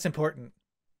 That's important.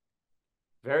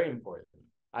 Very important,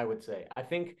 I would say. I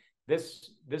think this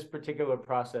particular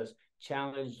process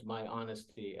challenged my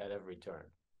honesty at every turn,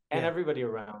 and everybody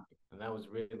around me. And that was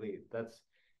really,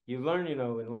 you learn, you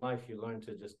know, in life, you learn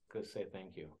to just say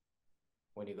thank you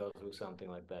when you go through something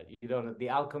like that. You don't, the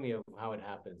alchemy of how it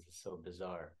happens is so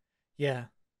bizarre. Yeah.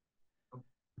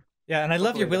 Yeah. And I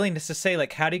love your willingness to say,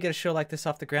 like, how do you get a show like this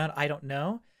off the ground? I don't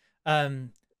know. I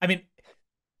mean,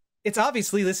 it's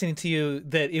obviously, listening to you,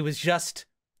 that it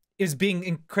was being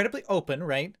incredibly open,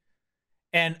 right?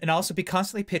 And also be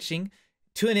constantly pitching,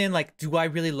 tune in, like, do I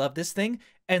really love this thing?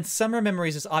 And Summer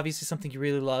Memories is obviously something you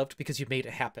really loved because you made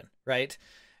it happen, right?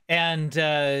 And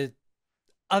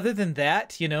other than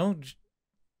that,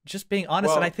 just being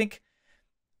honest, and Well,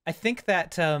 I think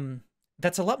that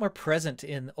that's a lot more present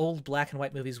in old black and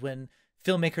white movies when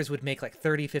filmmakers would make like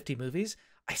 30, 50 movies.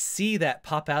 I see that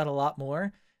pop out a lot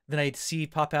more than I see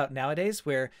pop out nowadays,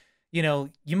 where, you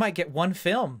might get one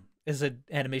film as an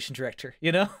animation director,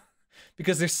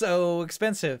 because they're so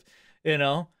expensive, you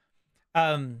know?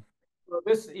 well,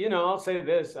 this, I'll say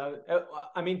this.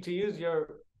 I mean, to use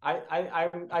your,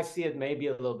 I see it maybe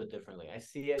a little bit differently. I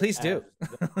see it Please as do.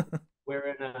 we're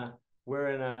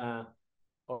in a,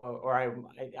 or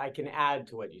I can add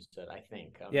to what you said. I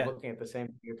think I'm Yeah. looking at the same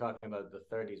thing you're talking about the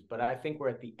 30s, but I think we're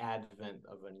at the advent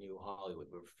of a new Hollywood.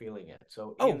 We're feeling it.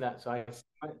 So Oh. in that,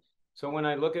 so when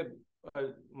I look at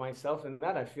myself in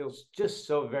that, I feel just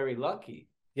so very lucky.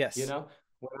 Yes.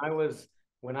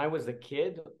 When I was a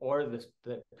kid, or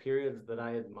the periods that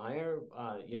I admire,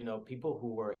 people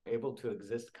who were able to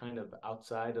exist kind of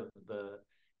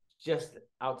just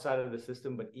outside of the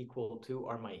system, but equal to,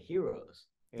 are my heroes.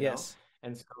 Yes.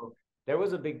 And so there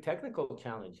was a big technical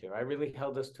challenge here. I really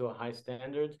held us to a high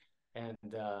standard, and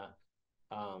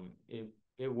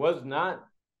it was not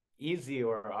easy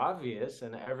or obvious,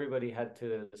 and everybody had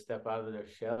to step out of their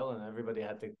shell, and everybody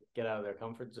had to get out of their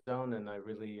comfort zone. And I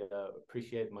really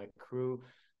appreciate my crew.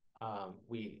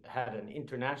 We had an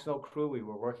international crew. We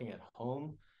were working at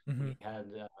home. Mm-hmm.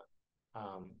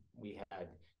 We had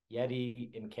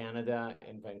Yeti in Canada,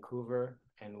 in Vancouver,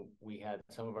 and we had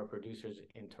some of our producers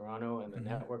in Toronto, and the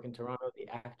network in Toronto. The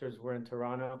actors were in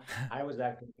Toronto. I was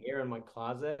acting here in my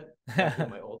closet, in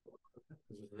my old.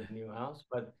 This is the new house,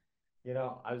 but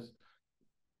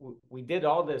we did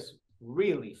all this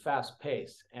really fast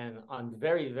pace and on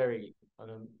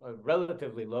a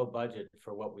relatively low budget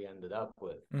for what we ended up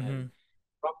with. Mm-hmm. And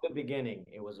from the beginning,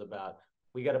 it was about,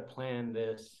 we got to plan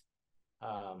this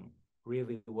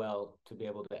really well to be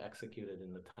able to execute it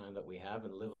in the time that we have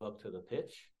and live up to the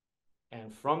pitch.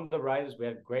 And from the writers, we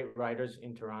had great writers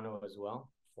in Toronto as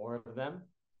well, 4 of them.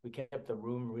 We kept the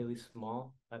room really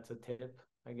small. That's a tip,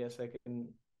 I guess I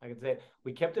could say.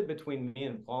 We kept it between me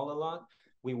and Paul a lot.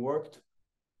 We worked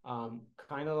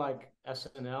kind of like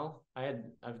SNL.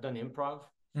 I've done improv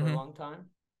for a long time.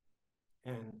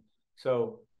 And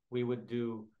so we would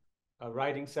do a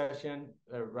writing session.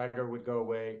 A writer would go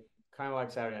away, kind of like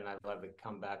Saturday Night Live, to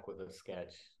come back with a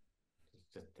sketch,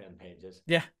 just 10 pages.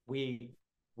 Yeah. We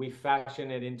fashion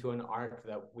it into an arc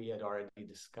that we had already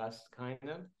discussed, kind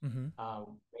of.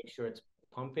 Make sure it's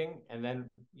pumping, and then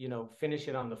finish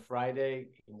it on the Friday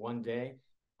in one day.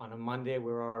 On a Monday,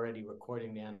 we're already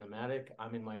recording the animatic.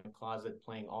 I'm in my closet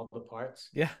playing all the parts.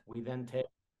 Yeah. We then take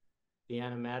the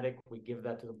animatic, we give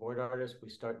that to the board artist. We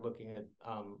start looking at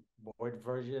board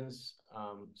versions.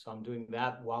 So I'm doing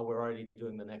that while we're already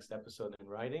doing the next episode in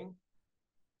writing.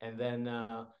 And then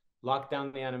lock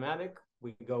down the animatic.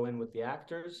 We go in with the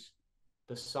actors.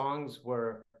 The songs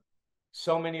were,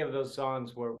 so many of those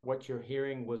songs were, what you're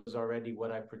hearing was already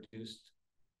what I produced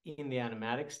in the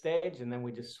animatic stage. And then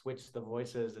we just switched the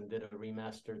voices and did a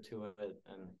remaster to it,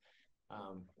 and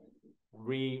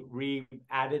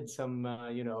added some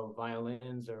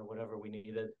violins or whatever we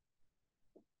needed.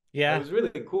 Yeah. It was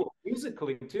really cool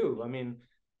musically too. I mean,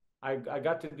 I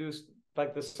got to do,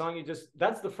 like, the song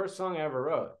that's the first song I ever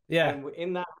wrote. Yeah. And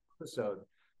in that episode,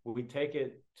 we take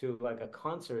it to like a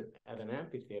concert at an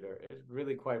amphitheater. It's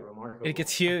really quite remarkable. It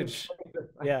gets huge.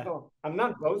 Yeah. I'm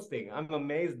not boasting. I'm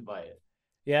amazed by it.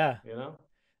 Yeah.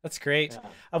 That's great.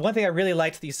 Yeah. One thing I really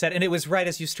liked that you said, and it was right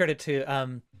as you started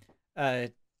to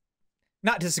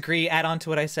not disagree, add on to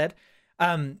what I said,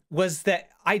 was that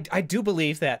I do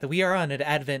believe that we are on an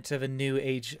advent of a new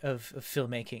age of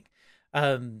filmmaking.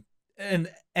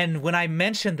 And when I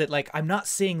mentioned that, like, I'm not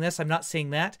seeing this, I'm not seeing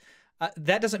that,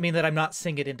 that doesn't mean that I'm not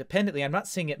seeing it independently. I'm not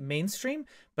seeing it mainstream,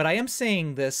 but I am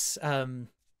seeing this. I mean,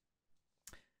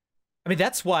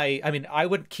 that's why, I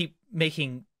would keep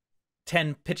making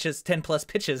 10 plus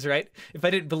pitches, right? If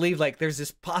I didn't believe, like, there's this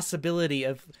possibility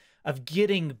of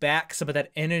getting back some of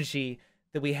that energy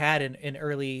that we had in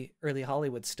early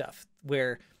Hollywood stuff,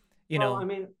 where, I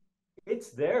mean,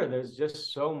 it's there. There's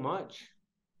just so much.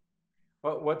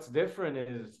 But what's different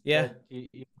is that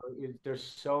there's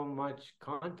so much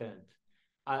content.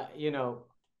 I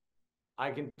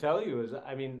can tell you is,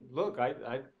 look,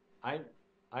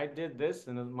 I did this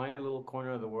in my little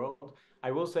corner of the world.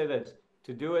 I will say this,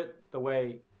 to do it the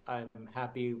way I'm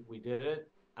happy we did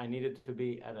it, I needed to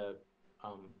be at a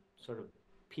sort of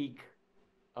peak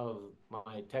of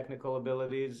my technical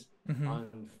abilities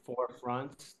on 4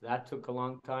 fronts. That took a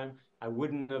long time. I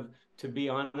wouldn't have, to be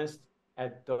honest,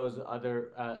 at those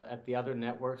other at the other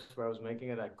networks where I was making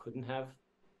it, I couldn't have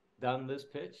done this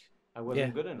pitch. I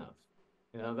wasn't good enough.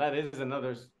 That is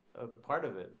another part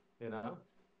of it. You have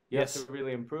Yes. to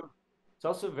really improve. It's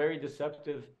also very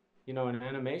deceptive, in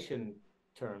animation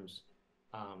terms.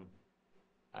 Um,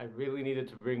 I really needed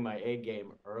to bring my A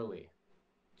game early,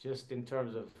 just in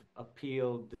terms of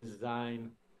appeal,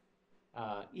 design,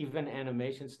 even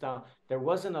animation style. There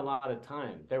wasn't a lot of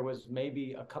time. There was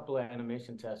maybe a couple of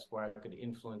animation tests where I could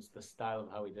influence the style of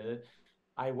how we did it.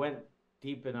 I went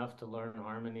deep enough to learn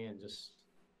harmony and just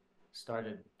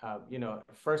started, at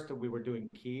first we were doing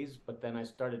keys, but then I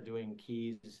started doing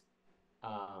keys,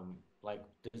 like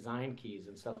design keys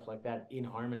and stuff like that in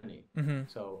harmony. Mm-hmm.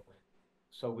 So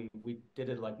we did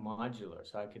it like modular.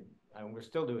 So and we're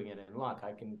still doing it in Lock.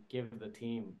 I can give the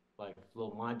team like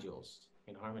little modules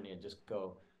in harmony and just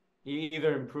go, you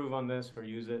either improve on this or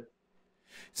use it.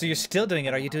 So you're still doing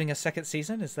it. Are you doing a second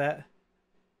season? Is that?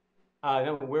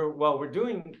 No, we're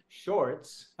doing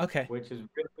shorts, Okay. which is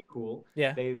really cool.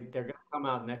 Yeah. They're gonna come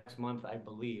out next month, I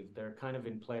believe. They're kind of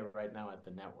in play right now at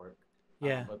the network.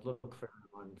 Yeah. But look for them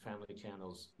on Family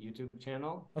Channel's YouTube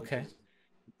channel. Okay.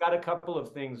 We've got a couple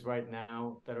of things right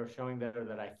now that are showing there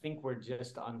that I think were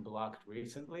just unblocked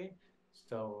recently.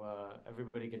 So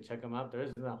everybody can check them out. There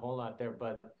isn't a whole lot there,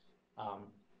 but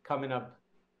coming up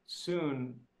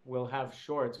soon, we'll have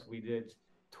shorts. We did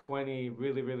 20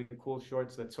 really, really cool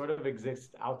shorts that sort of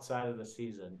exist outside of the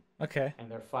season. Okay.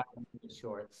 And they're 5-minute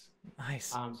shorts.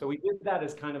 Nice. So we did that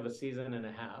as kind of a season and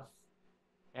a half.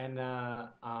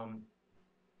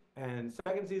 And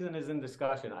second season is in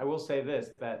discussion. I will say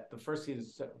this, that the first season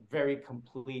is a very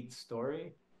complete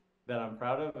story that I'm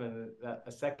proud of, and that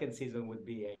a second season would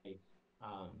be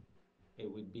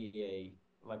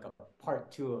like a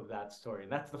part 2 of that story.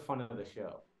 And that's the fun of the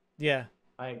show. Yeah.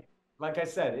 Like I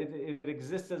said, it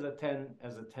exists as a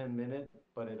 10-minute,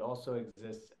 but it also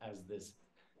exists as this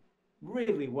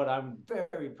really, what I'm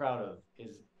very proud of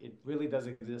is it really does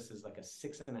exist as like a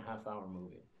 6.5-hour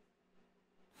movie.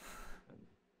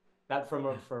 That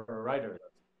for a writer,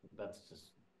 that's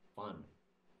just fun.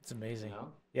 It's amazing.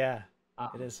 Yeah,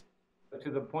 it is.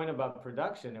 To the point about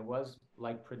production, it was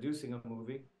like producing a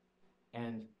movie,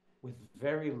 and with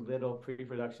very little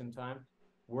pre-production time,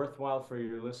 worthwhile for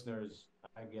your listeners,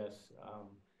 I guess,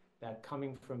 that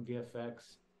coming from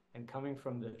VFX and coming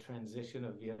from the transition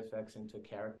of VFX into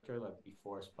character, like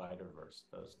before Spider-Verse,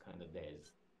 those kind of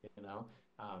days,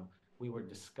 we were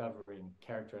discovering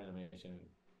character animation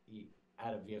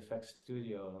at a VFX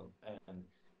studio, and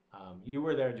you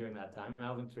were there during that time.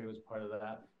 Alvin 3 was part of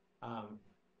that.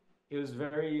 It was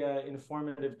very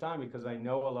informative time because I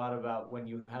know a lot about when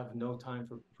you have no time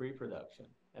for pre-production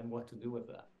and what to do with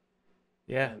that.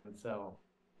 Yeah. And so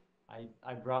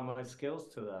I brought my skills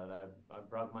to that. I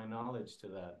brought my knowledge to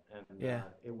that, and yeah,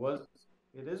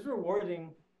 it is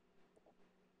rewarding.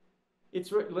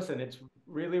 It's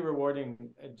really rewarding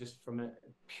just from a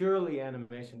purely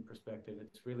animation perspective.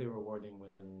 It's really rewarding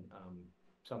when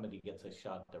somebody gets a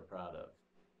shot they're proud of.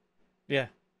 Yeah.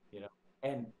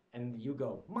 And you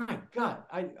go, my God,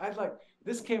 I like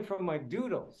this came from my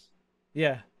doodles.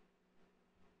 Yeah.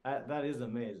 That is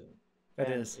amazing. That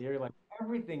is. You're like,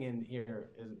 everything in here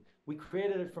we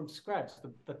created it from scratch.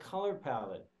 The color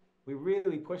palette, we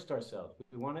really pushed ourselves.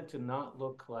 We wanted to not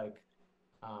look like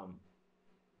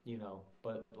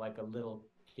but like a little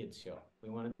kids show. We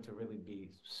wanted to really be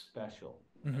special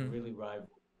and really rival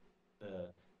the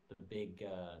big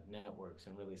networks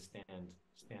and really stand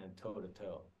toe to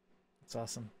toe. That's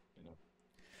awesome. Yeah.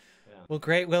 Well,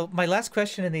 great. Well, my last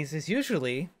question in these is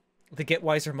usually the get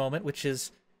wiser moment, which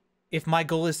is, if my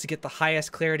goal is to get the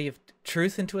highest clarity of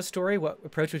truth into a story, what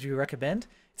approach would you recommend?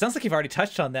 It sounds like you've already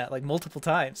touched on that like multiple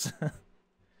times.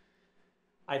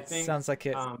 I think sounds like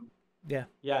it. Yeah.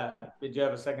 Yeah. Did you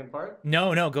have a second part?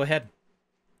 No, go ahead.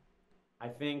 I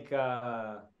think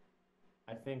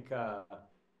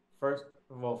first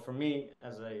of all, for me,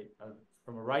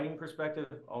 from a writing perspective,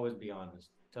 always be honest,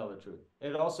 tell the truth.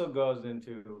 It also goes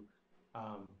into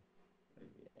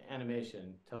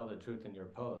animation, tell the truth in your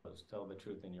pose, tell the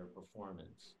truth in your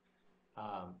performance.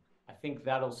 I think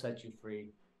that'll set you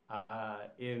free.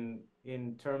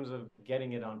 In terms of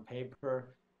getting it on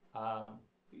paper,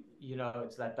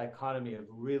 it's that dichotomy of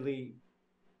really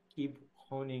keep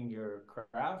honing your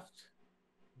craft.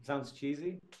 It sounds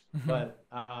cheesy, but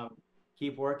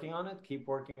keep working on it. Keep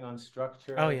working on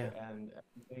structure. Oh, yeah. And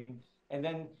everything. And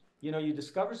then you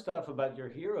discover stuff about your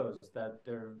heroes that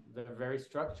they're very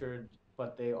structured,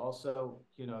 but they also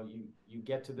you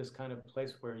get to this kind of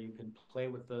place where you can play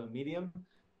with the medium,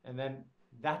 and then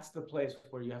that's the place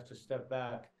where you have to step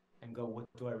back and go, what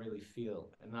do I really feel,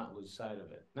 and not lose sight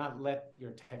of it. Not let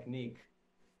your technique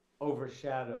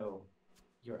overshadow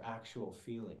your actual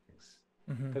feelings.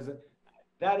 Because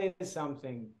that is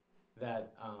something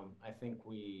that I think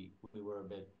we were a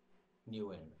bit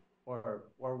new in, or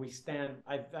we stand.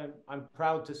 I'm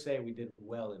proud to say we did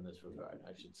well in this regard.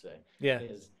 I should say. Yeah.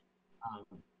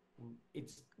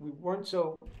 We weren't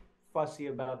so fussy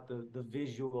about the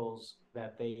visuals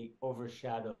that they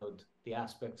overshadowed the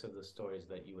aspects of the stories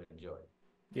that you enjoyed.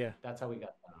 Yeah. That's how we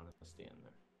got that honesty in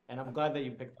there. And I'm glad that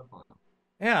you picked up on it.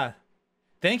 Yeah.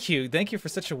 Thank you. Thank you for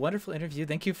such a wonderful interview.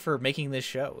 Thank you for making this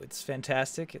show. It's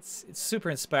fantastic. It's super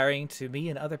inspiring to me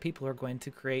and other people who are going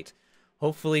to create,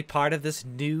 hopefully, part of this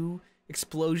new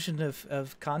explosion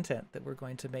of content that we're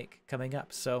going to make coming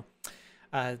up. So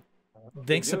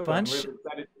thanks a bunch. I'm really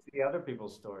excited to see other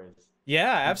people's stories.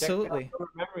 Yeah, And absolutely. check out your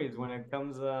memories when it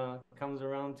comes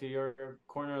around to your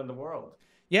corner of the world.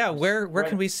 Yeah, where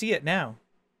can we see it now?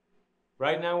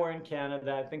 Right now we're in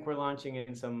Canada. I think we're launching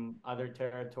in some other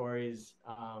territories,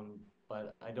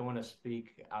 but I don't want to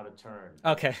speak out of turn.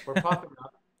 Okay. We're popping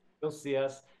up. You'll see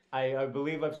us. I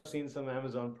believe I've seen some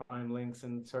Amazon Prime links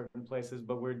in certain places,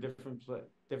 but we're different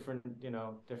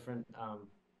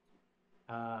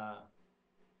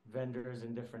vendors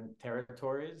in different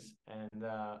territories, and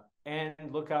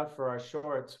look out for our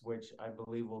shorts, which I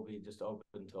believe will be just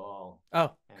open to all.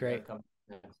 Oh, and great. Come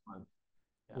next month.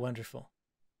 Yeah. Wonderful.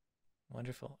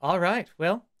 Wonderful. All right.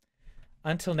 Well,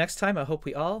 until next time, I hope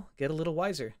we all get a little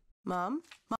wiser. Mom?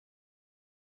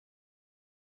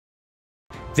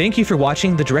 Thank you for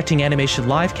watching the Directing Animation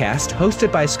Livecast,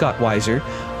 hosted by Scott Weiser,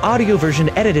 audio version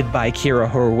edited by Kira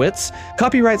Horowitz,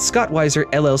 copyright Scott Weiser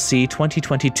LLC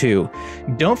 2022.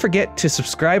 Don't forget to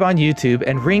subscribe on YouTube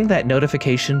and ring that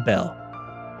notification bell.